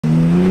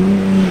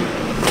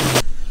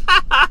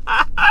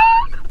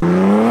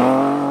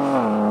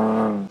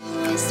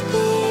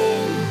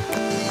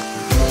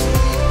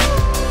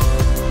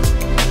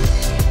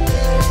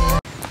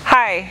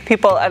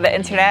people of the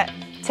internet.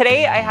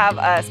 Today I have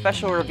a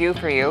special review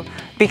for you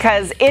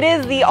because it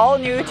is the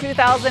all-new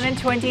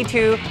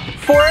 2022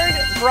 Ford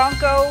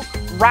Bronco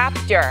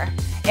Raptor.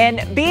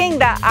 And being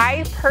that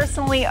I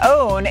personally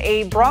own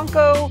a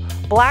Bronco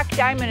Black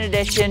Diamond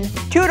Edition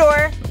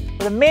two-door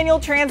with a manual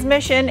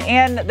transmission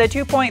and the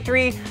 2.3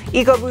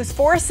 EcoBoost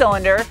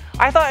 4-cylinder,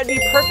 I thought it'd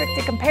be perfect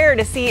to compare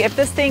to see if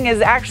this thing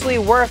is actually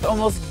worth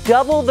almost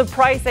double the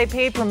price I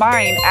paid for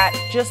mine at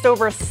just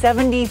over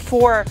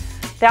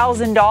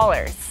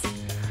 $74,000.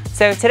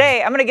 So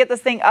today I'm gonna get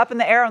this thing up in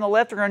the air on the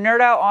lift. We're gonna nerd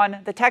out on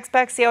the tech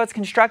specs, see how it's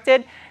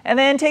constructed, and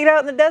then take it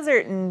out in the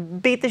desert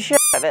and beat the shit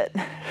out of it.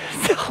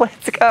 So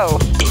let's go.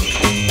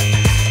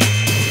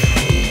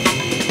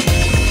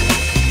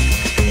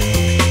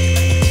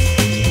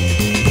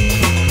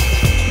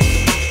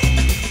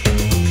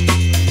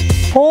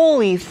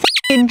 Holy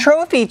f***ing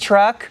trophy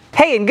truck.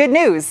 Hey, and good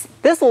news,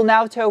 this will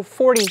now tow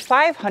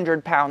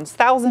 4,500 pounds,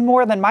 1,000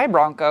 more than my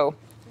Bronco,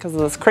 because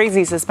of this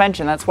crazy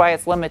suspension. That's why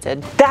it's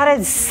limited. That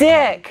is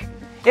sick.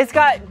 It's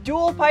got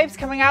dual pipes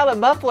coming out of the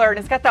muffler, and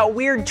it's got that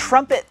weird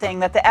trumpet thing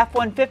that the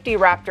F-150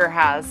 Raptor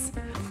has.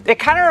 It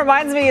kind of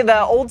reminds me of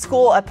the old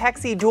school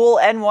Apexi dual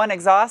N1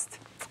 exhaust.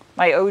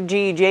 My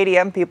OG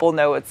JDM people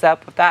know what's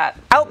up with that.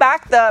 Out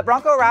back, the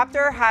Bronco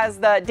Raptor has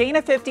the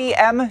Dana 50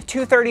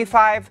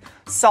 M235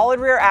 solid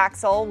rear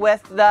axle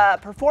with the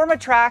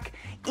Performatrack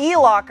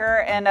E-Locker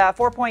and a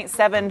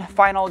 4.7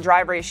 final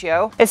drive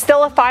ratio. It's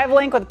still a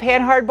 5-link with a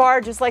panhard bar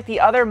just like the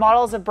other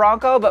models of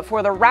Bronco, but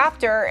for the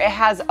Raptor, it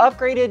has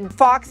upgraded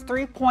Fox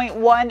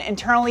 3.1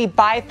 internally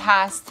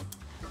bypassed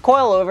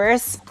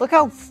coilovers. Look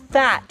how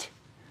fat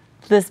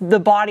the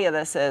body of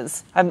this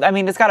is. I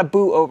mean, it's got a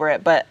boot over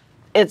it, but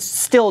it's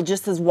still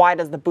just as wide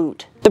as the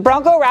boot. The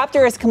Bronco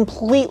Raptor is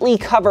completely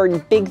covered in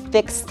big,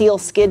 thick steel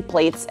skid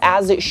plates,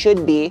 as it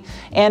should be,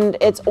 and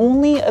it's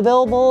only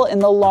available in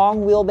the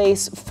long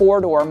wheelbase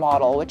 4-door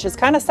model, which is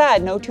kind of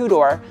sad, no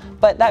 2-door,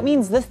 but that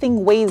means this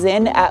thing weighs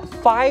in at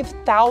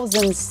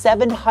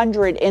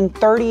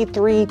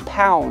 5,733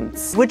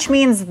 pounds, which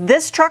means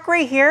this truck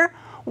right here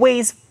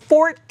weighs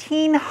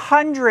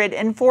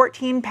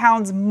 1,414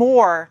 pounds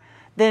more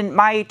than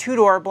my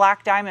 2-door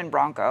Black Diamond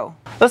Bronco.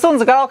 This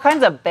one's got all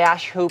kinds of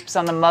bash hoops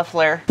on the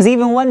muffler. There's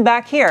even one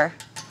back here.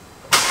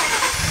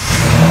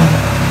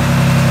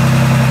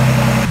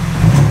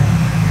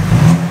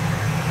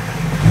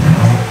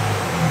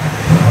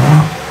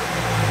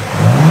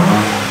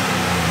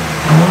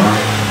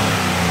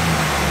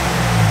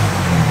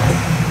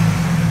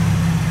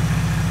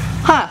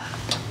 Huh.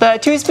 The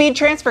 2-speed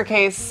transfer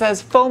case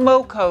says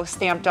FOMOCO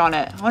stamped on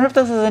it. I wonder if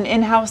this is an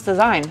in-house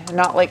design,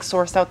 not like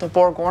sourced out to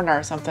BorgWarner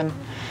or something.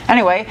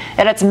 Anyway,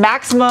 at its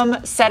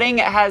maximum setting,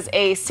 it has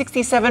a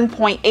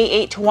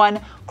 67.88:1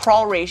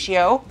 crawl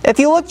ratio. If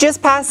you look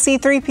just past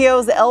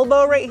C-3PO's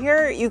elbow right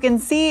here, you can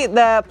see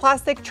the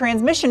plastic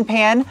transmission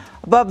pan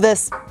above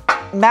this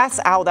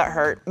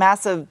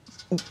massive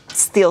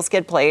steel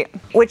skid plate,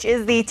 which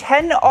is the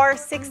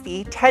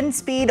 10R60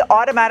 10-speed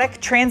automatic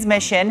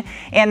transmission,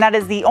 and that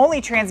is the only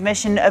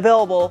transmission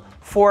available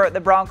for the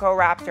Bronco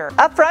Raptor.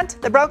 Up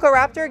front, the Bronco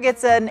Raptor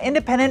gets an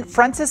independent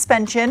front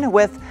suspension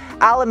with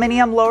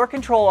aluminum lower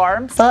control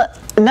arms. The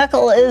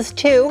knuckle is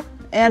too,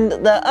 and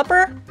the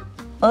upper,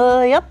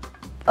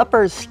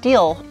 upper is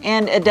steel,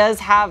 and it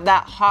does have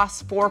that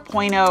Haas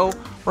 4.0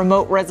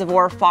 remote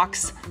reservoir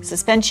Fox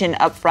suspension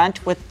up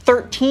front with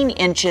 13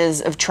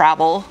 inches of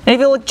travel. And if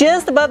you look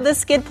just above this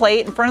skid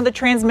plate in front of the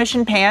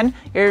transmission pan,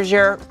 here's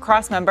your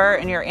cross member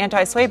and your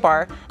anti-sway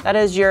bar. That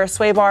is your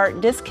sway bar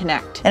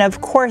disconnect. And of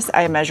course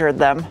I measured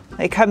them.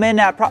 They come in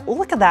at,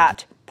 look at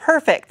that,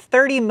 perfect,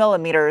 30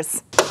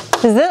 millimeters.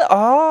 Is it?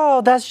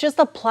 Oh, that's just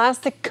a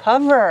plastic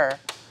cover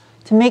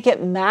to make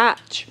it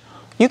match.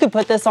 You could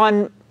put this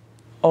on,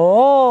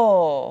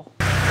 oh.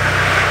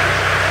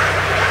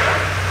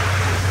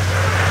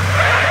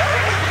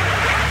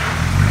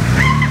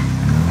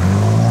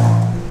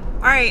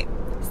 All right,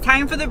 it's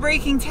time for the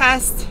braking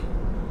test.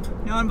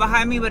 No one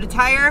behind me but a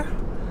tire.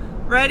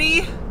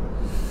 Ready?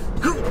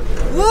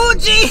 Whoa,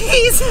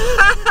 jeez!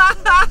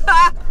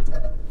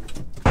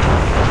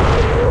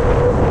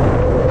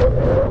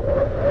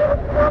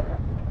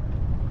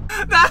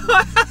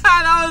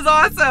 That was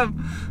awesome.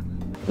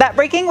 That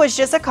braking was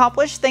just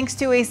accomplished thanks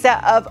to a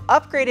set of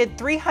upgraded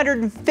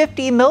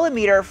 350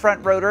 millimeter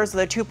front rotors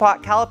with a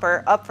 2-pot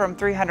caliper, up from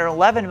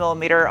 311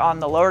 millimeter on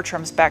the lower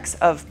trim specs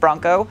of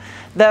Bronco.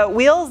 The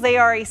wheels, they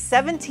are a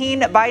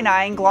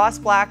 17:9 gloss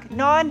black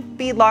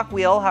non-beadlock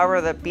wheel, however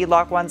the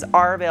beadlock ones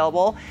are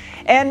available.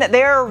 And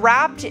they're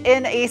wrapped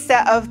in a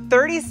set of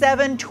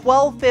 37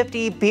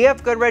 1250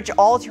 BF Goodrich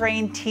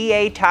all-terrain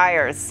TA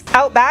tires.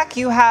 Out back,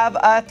 you have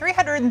a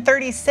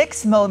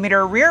 336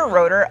 millimeter rear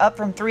rotor, up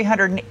from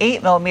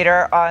 308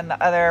 millimeter on the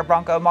other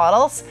Bronco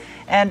models,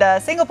 and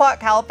a single pot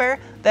caliper.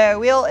 The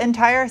wheel and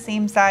tire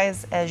same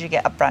size as you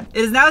get up front.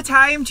 It is now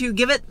time to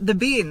give it the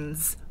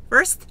beans.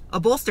 First, a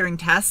bolstering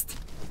test.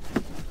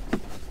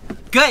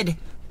 Good.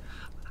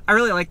 I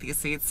really like these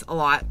seats a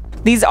lot.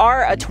 These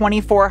are a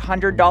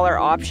 $2,400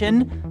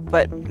 option,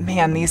 but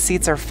man, these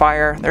seats are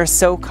fire. They're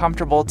so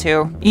comfortable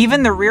too.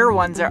 Even the rear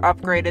ones are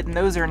upgraded and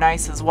those are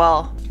nice as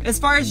well. As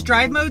far as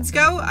drive modes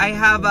go, I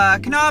have a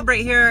knob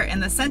right here in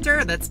the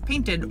center that's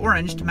painted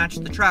orange to match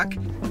the truck.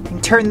 You can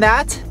turn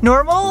that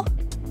normal,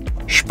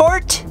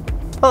 sport.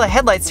 Well, the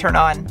headlights turn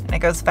on and it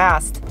goes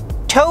fast.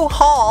 Tow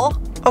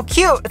haul. Oh,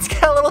 cute. It's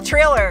got a little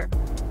trailer.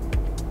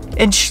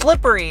 And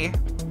slippery.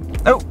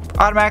 Oh,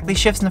 automatically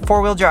shifts into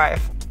 4-wheel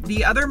drive.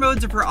 The other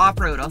modes are for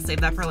off-road. I'll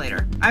save that for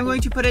later. I'm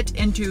going to put it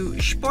into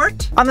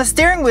sport. On the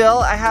steering wheel,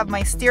 I have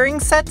my steering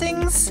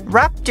settings,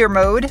 Raptor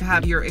mode. You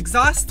have your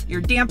exhaust,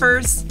 your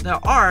dampers, the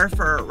R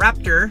for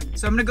Raptor.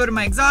 So I'm gonna go to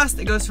my exhaust.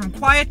 It goes from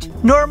quiet,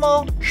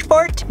 normal,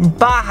 sport,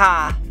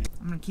 Baja.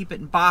 I'm gonna keep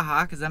it in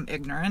Baja because I'm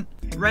ignorant.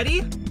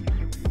 Ready?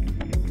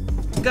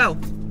 Go.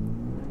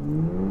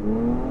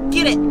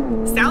 Get it.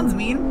 Sounds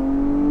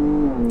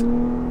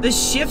mean. The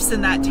shifts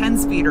in that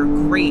 10-speed are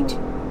great.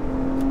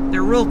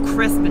 They're real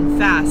crisp and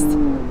fast.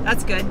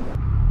 That's good.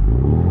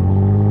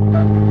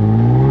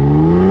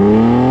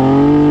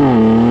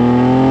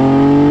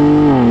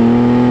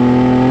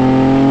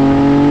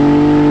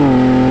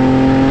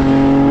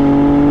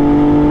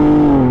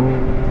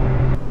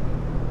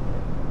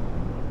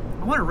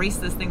 I want to race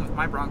this thing with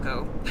my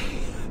Bronco.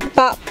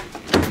 Pop.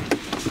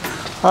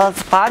 Well,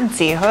 it's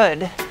fancy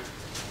hood.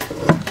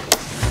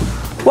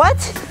 What?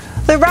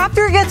 The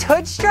Raptor gets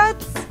hood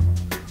struts?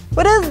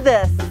 What is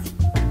this?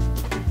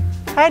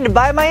 I had to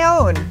buy my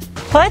own.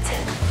 What?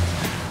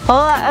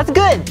 Well, that's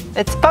good.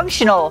 It's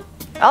functional.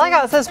 I like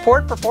how it says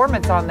Ford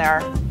Performance on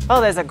there. Oh,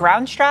 there's a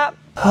ground strap.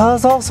 Oh,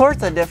 there's all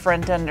sorts of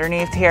different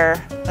underneath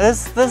here.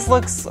 This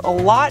looks a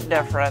lot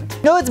different.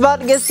 You know it's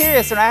about to get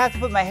serious when I have to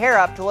put my hair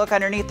up to look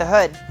underneath the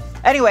hood.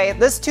 Anyway,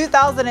 this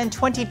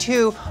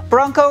 2022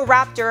 Bronco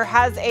Raptor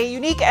has a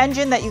unique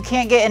engine that you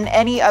can't get in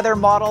any other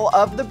model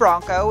of the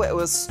Bronco. It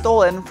was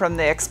stolen from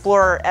the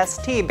Explorer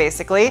ST,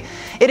 basically.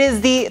 It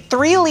is the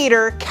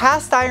 3-liter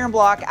cast iron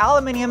block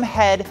aluminum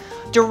head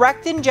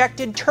direct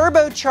injected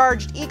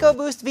turbocharged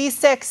EcoBoost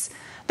V6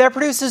 that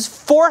produces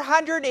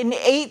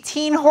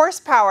 418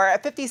 horsepower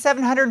at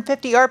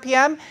 5,750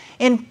 RPM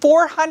and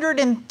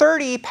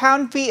 430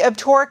 pound-feet of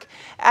torque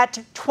at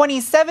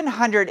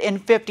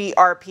 2,750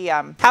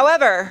 RPM.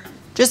 However,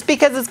 just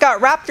because it's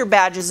got Raptor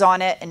badges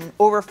on it and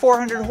over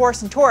 400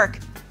 horse and torque,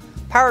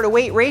 power to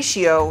weight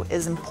ratio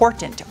is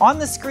important. On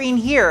the screen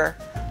here,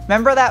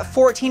 remember that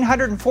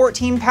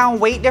 1,414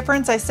 pound weight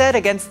difference I said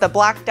against the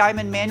Black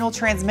Diamond manual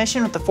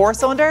transmission with the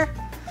 4-cylinder?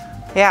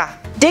 Yeah.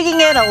 Digging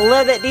in a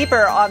little bit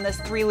deeper on this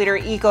 3-liter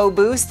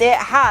EcoBoost, it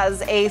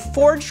has a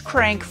forged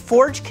crank,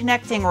 forged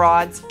connecting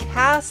rods,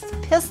 cast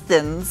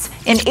pistons,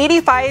 an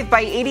 85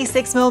 by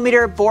 86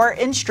 millimeter bore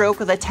in stroke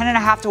with a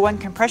 10.5 to 1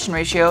 compression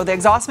ratio. The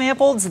exhaust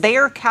manifolds, they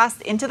are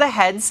cast into the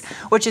heads,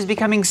 which is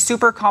becoming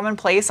super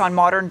commonplace on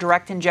modern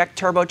direct inject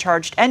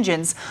turbocharged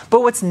engines.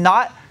 But what's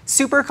not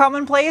super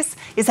commonplace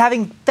is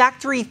having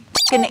factory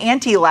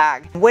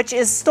anti-lag, which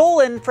is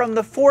stolen from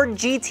the Ford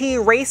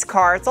GT race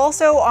car. It's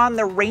also on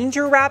the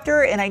Ranger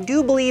Raptor, and I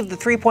do believe the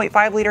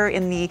 3.5 liter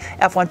in the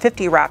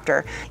F-150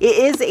 Raptor. It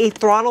is a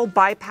throttle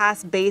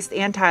bypass based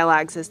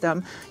anti-lag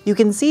system. You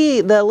can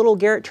see the little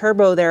Garrett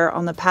turbo there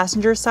on the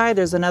passenger side.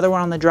 There's another one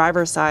on the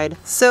driver's side.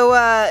 So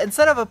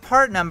instead of a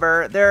part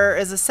number, there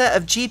is a set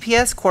of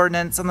GPS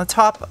coordinates on the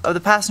top of the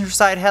passenger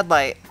side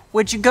headlight,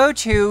 which you go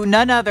to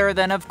none other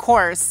than, of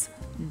course,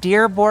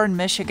 Dearborn,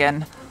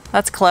 Michigan.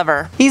 That's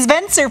clever. These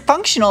vents are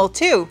functional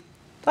too.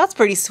 That's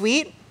pretty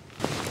sweet.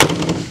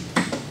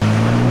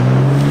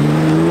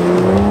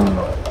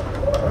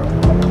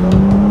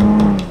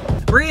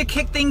 We're gonna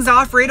kick things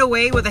off right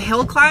away with a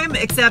hill climb,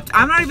 except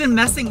I'm not even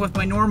messing with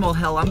my normal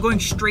hill. I'm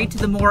going straight to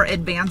the more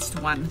advanced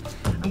one.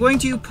 I'm going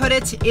to put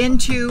it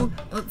into,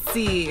 let's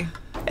see.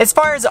 As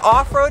far as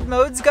off-road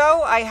modes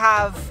go, I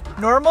have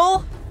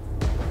normal,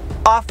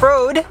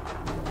 off-road,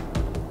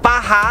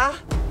 Baja,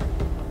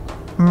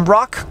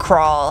 rock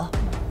crawl.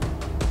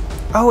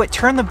 Oh, it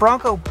turned the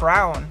Bronco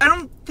brown. I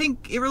don't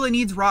think it really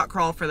needs rock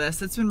crawl for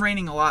this. It's been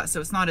raining a lot, so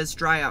it's not as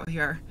dry out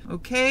here.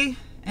 Okay,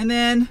 and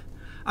then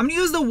I'm gonna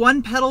use the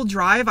 1-pedal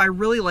drive. I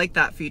really like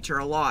that feature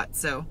a lot.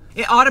 So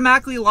it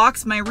automatically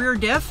locks my rear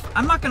diff.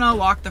 I'm not gonna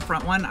lock the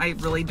front one. I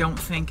really don't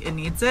think it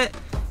needs it.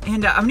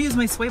 And I'm gonna use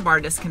my sway bar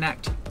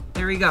disconnect.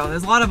 There we go.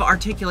 There's a lot of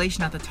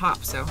articulation at the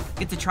top, so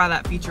get to try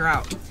that feature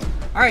out.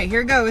 All right,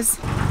 here goes.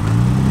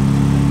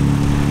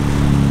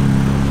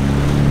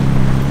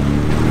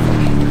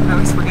 I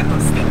always forget how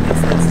steep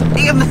this is.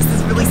 Damn, this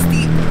is really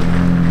steep.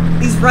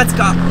 These ruts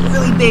got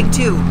really big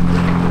too. Ooh,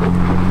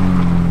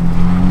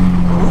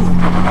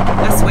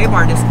 that sway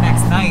bar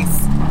disconnect's nice.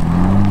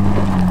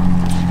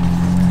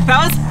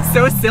 That was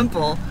so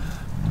simple.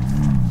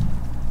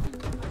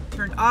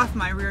 Turned off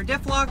my rear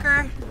diff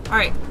locker. All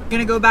right,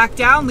 gonna go back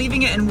down,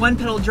 leaving it in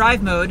 1-pedal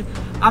drive mode.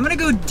 I'm gonna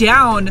go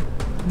down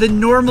the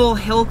normal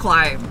hill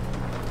climb.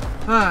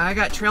 Oh, I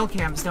got trail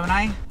cams, don't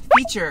I?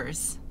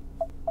 Features.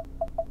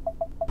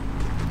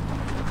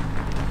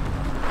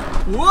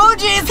 Whoa,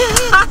 jeez!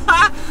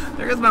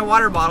 There goes my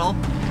water bottle.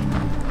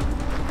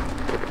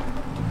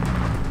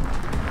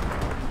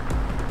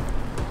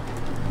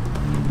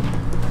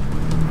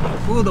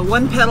 Ooh, the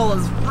one pedal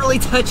is really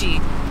touchy.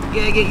 You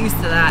gotta get used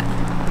to that.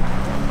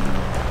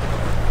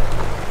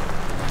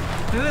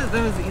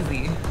 That was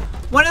easy.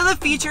 One of the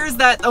features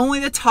that only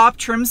the top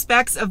trim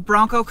specs of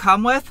Bronco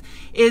come with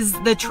is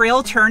the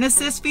trail turn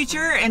assist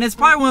feature, and it's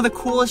probably one of the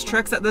coolest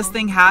tricks that this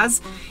thing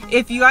has.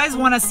 If you guys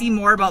want to see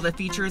more about the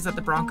features that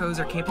the Broncos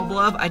are capable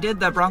of, I did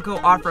the Bronco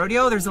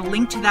off-rodeo. There's a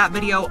link to that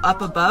video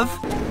up above.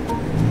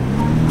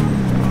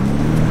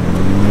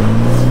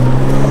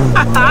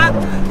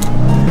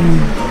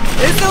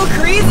 It's so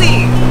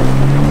crazy!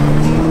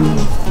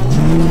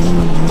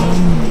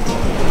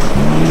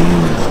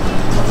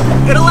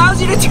 It allows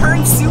you to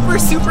turn super,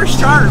 super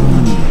sharp.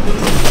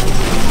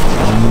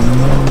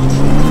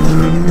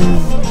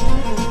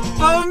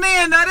 Oh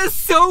man, that is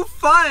so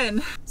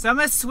fun. So I'm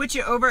gonna switch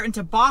it over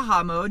into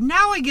Baja mode.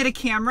 Now I get a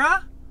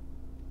camera.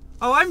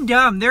 Oh, I'm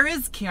dumb. There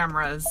is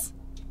cameras.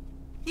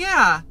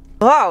 Yeah.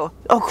 Wow.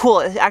 Oh, cool.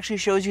 It actually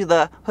shows you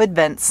the hood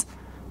vents.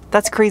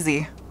 That's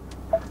crazy.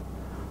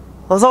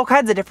 There's all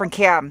kinds of different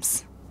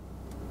cams.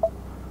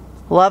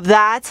 Love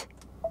that.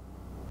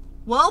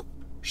 Well,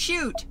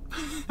 shoot.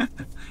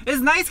 It's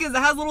nice because it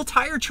has little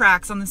tire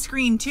tracks on the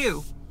screen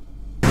too.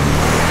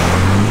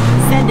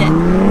 Send it.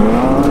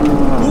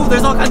 Ooh,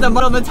 there's all kinds of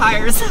mud on the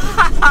tires.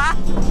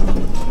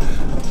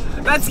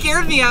 That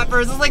scared me at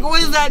first. I was like,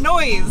 what is that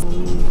noise?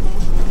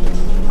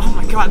 Oh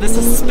my god, this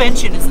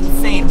suspension is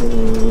insane.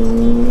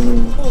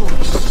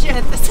 Holy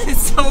shit, this is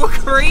so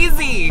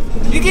crazy.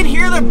 You can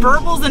hear the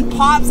burbles and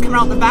pops coming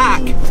out the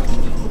back.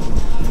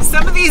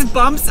 Some of these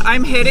bumps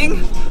I'm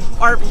hitting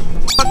are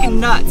fucking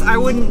nuts. I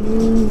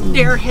wouldn't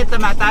dare hit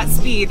them at that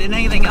speed in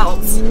anything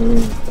else.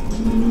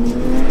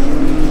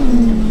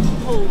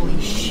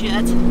 Holy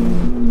shit.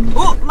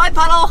 Oh, my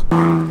puddle!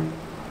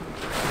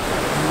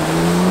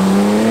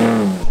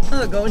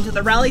 Oh, go into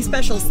the rally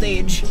special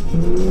stage.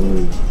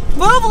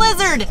 Move,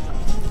 lizard!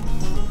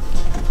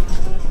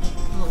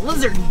 The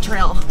lizard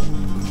trail.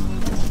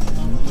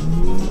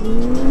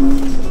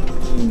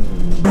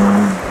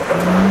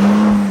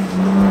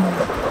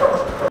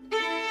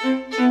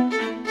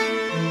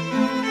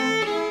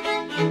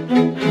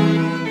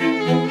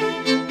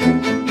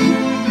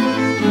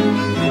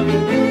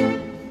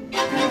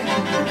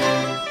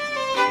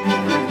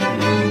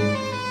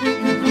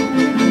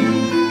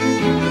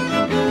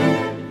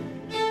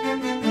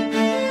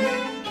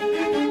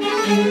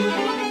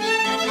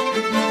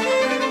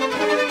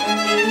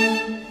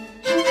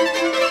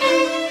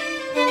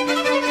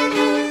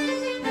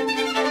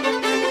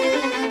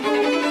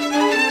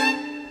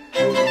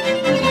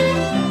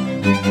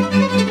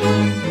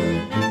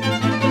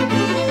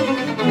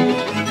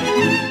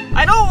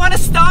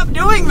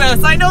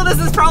 I know this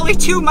is probably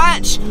too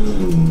much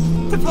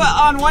to put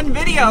on one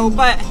video,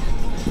 but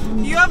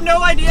you have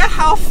no idea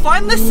how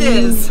fun this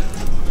is.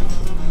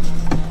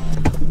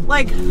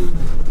 Like,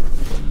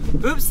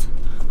 oops,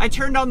 I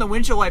turned on the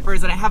windshield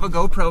wipers and I have a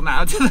GoPro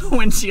mount to the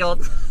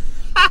windshield.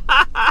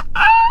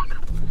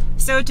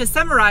 So to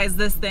summarize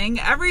this thing,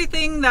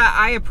 everything that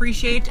I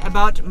appreciate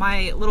about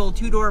my little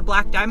two-door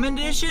Black Diamond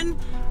Edition,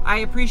 I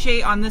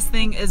appreciate on this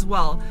thing as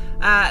well.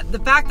 The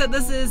fact that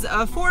this is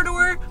a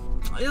four-door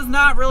is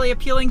not really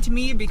appealing to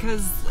me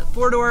because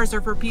four doors are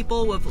for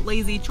people with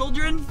lazy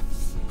children.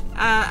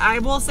 I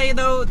will say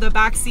though, the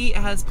back seat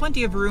has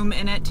plenty of room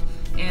in it,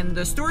 and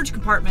the storage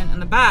compartment in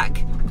the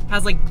back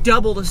has like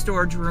double the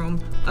storage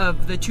room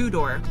of the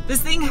two-door.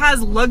 This thing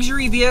has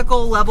luxury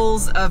vehicle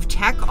levels of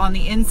tech on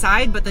the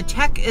inside, but the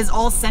tech is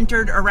all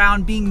centered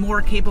around being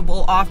more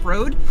capable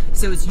off-road,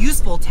 so it's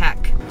useful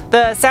tech.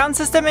 The sound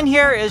system in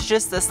here is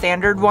just the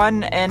standard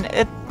one, and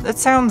it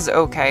sounds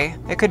okay.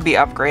 It could be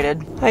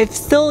upgraded. I've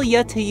still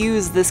yet to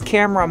use this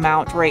camera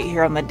mount right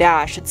here on the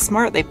dash. It's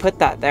smart they put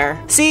that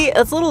there. See,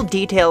 it's little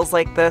details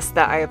like this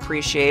that I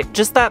appreciate.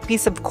 Just that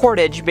piece of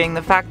cordage being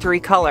the factory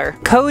color.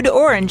 Code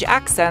orange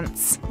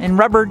accents and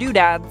rubber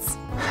doodads.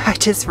 I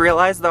just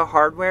realized the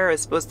hardware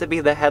is supposed to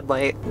be the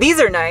headlight. These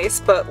are nice,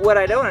 but what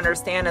I don't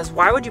understand is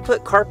why would you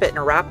put carpet in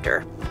a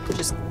Raptor?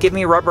 Just give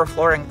me rubber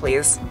flooring,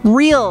 please.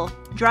 Real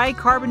dry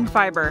carbon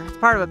fiber.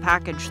 Part of a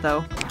package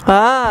though.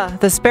 Ah,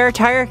 the spare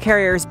tire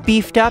carrier is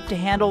beefed up to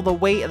handle the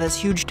weight of this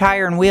huge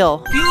tire and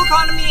wheel. Fuel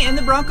economy in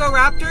the Bronco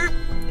Raptor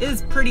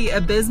is pretty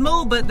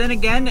abysmal, but then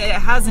again, it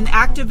has an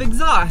active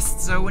exhaust.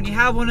 So when you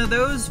have one of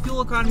those,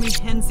 fuel economy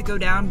tends to go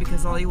down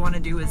because all you want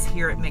to do is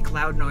hear it make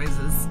loud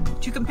noises.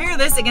 To compare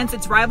this against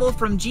its rival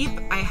from Jeep,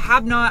 I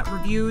have not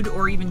reviewed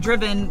or even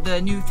driven the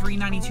new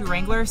 392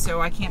 Wrangler,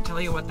 so I can't tell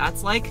you what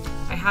that's like.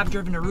 I have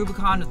driven a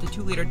Rubicon with the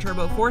 2-liter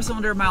turbo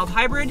 4-cylinder mild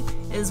hybrid,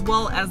 as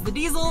well as the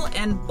diesel,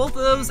 and both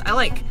of those I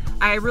like.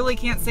 I really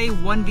can't say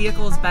one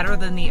vehicle is better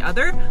than the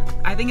other.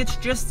 I think it's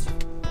just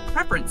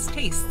preference,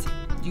 taste.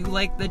 Do you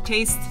like the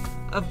taste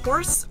of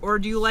horse, or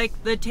do you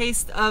like the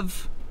taste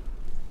of...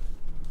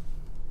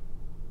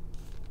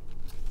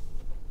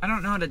 I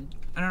don't know what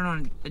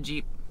a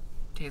Jeep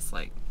tastes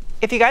like.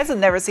 If you guys have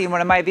never seen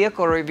one of my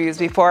vehicle reviews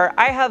before,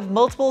 I have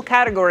multiple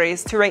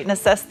categories to rate and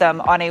assess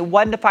them on a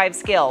 1 to 5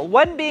 scale.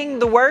 1 being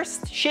the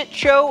worst, shit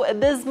show,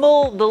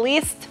 abysmal, the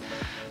least.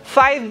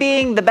 5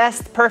 being the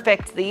best,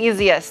 perfect, the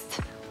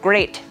easiest.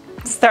 Great.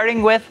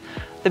 Starting with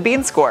the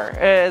bean score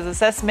is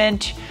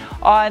assessment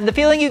on the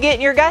feeling you get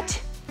in your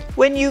gut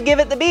when you give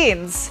it the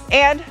beans.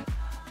 And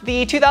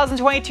the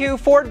 2022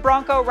 Ford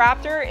Bronco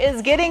Raptor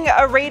is getting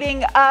a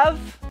rating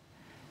of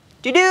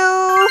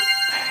doo-doo.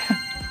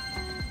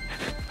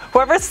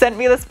 Whoever sent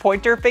me this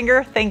pointer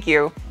finger, thank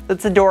you.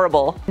 That's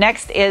adorable.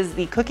 Next is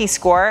the cookie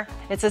score.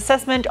 It's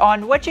assessment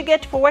on what you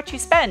get for what you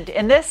spend.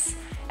 And this,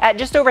 at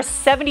just over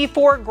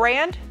 74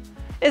 grand,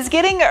 is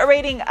getting a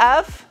rating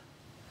of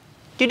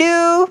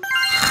doo-doo.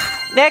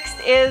 Next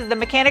is the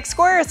mechanic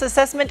score. It's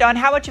assessment on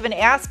how much of an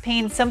ass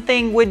pain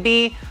something would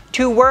be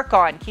to work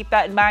on. Keep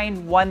that in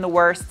mind. 1 the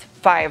worst,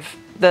 5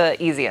 the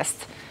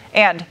easiest.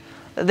 And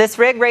this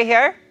rig right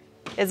here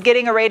is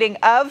getting a rating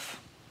of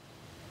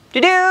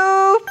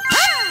doo-doo.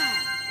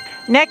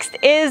 Next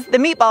is the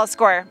meatball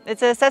score.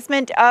 It's an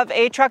assessment of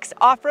a truck's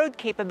off-road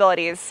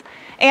capabilities.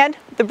 And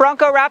the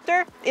Bronco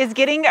Raptor is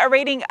getting a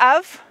rating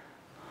of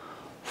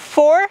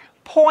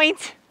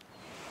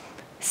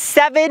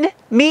 4.7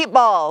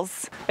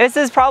 meatballs. This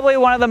is probably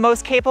one of the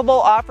most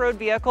capable off-road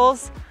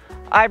vehicles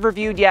I've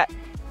reviewed yet.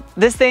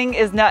 This thing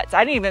is nuts.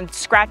 I didn't even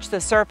scratch the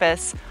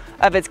surface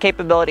of its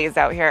capabilities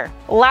out here.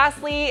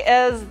 Lastly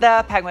is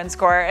the Penguin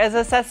score. It's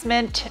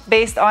assessment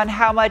based on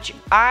how much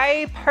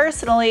I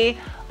personally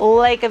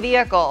like a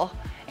vehicle.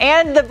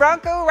 And the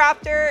Bronco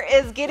Raptor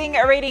is getting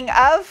a rating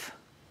of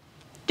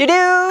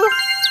doo-doo.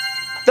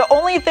 The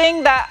only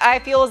thing that I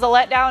feel is a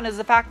letdown is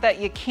the fact that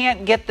you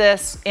can't get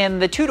this in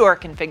the 2-door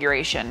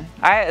configuration.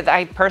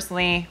 I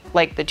personally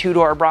like the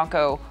 2-door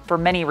Bronco for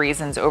many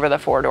reasons over the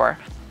 4-door.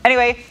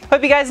 Anyway,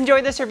 hope you guys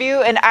enjoyed this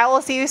review, and I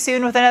will see you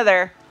soon with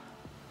another.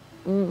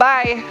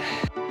 Bye.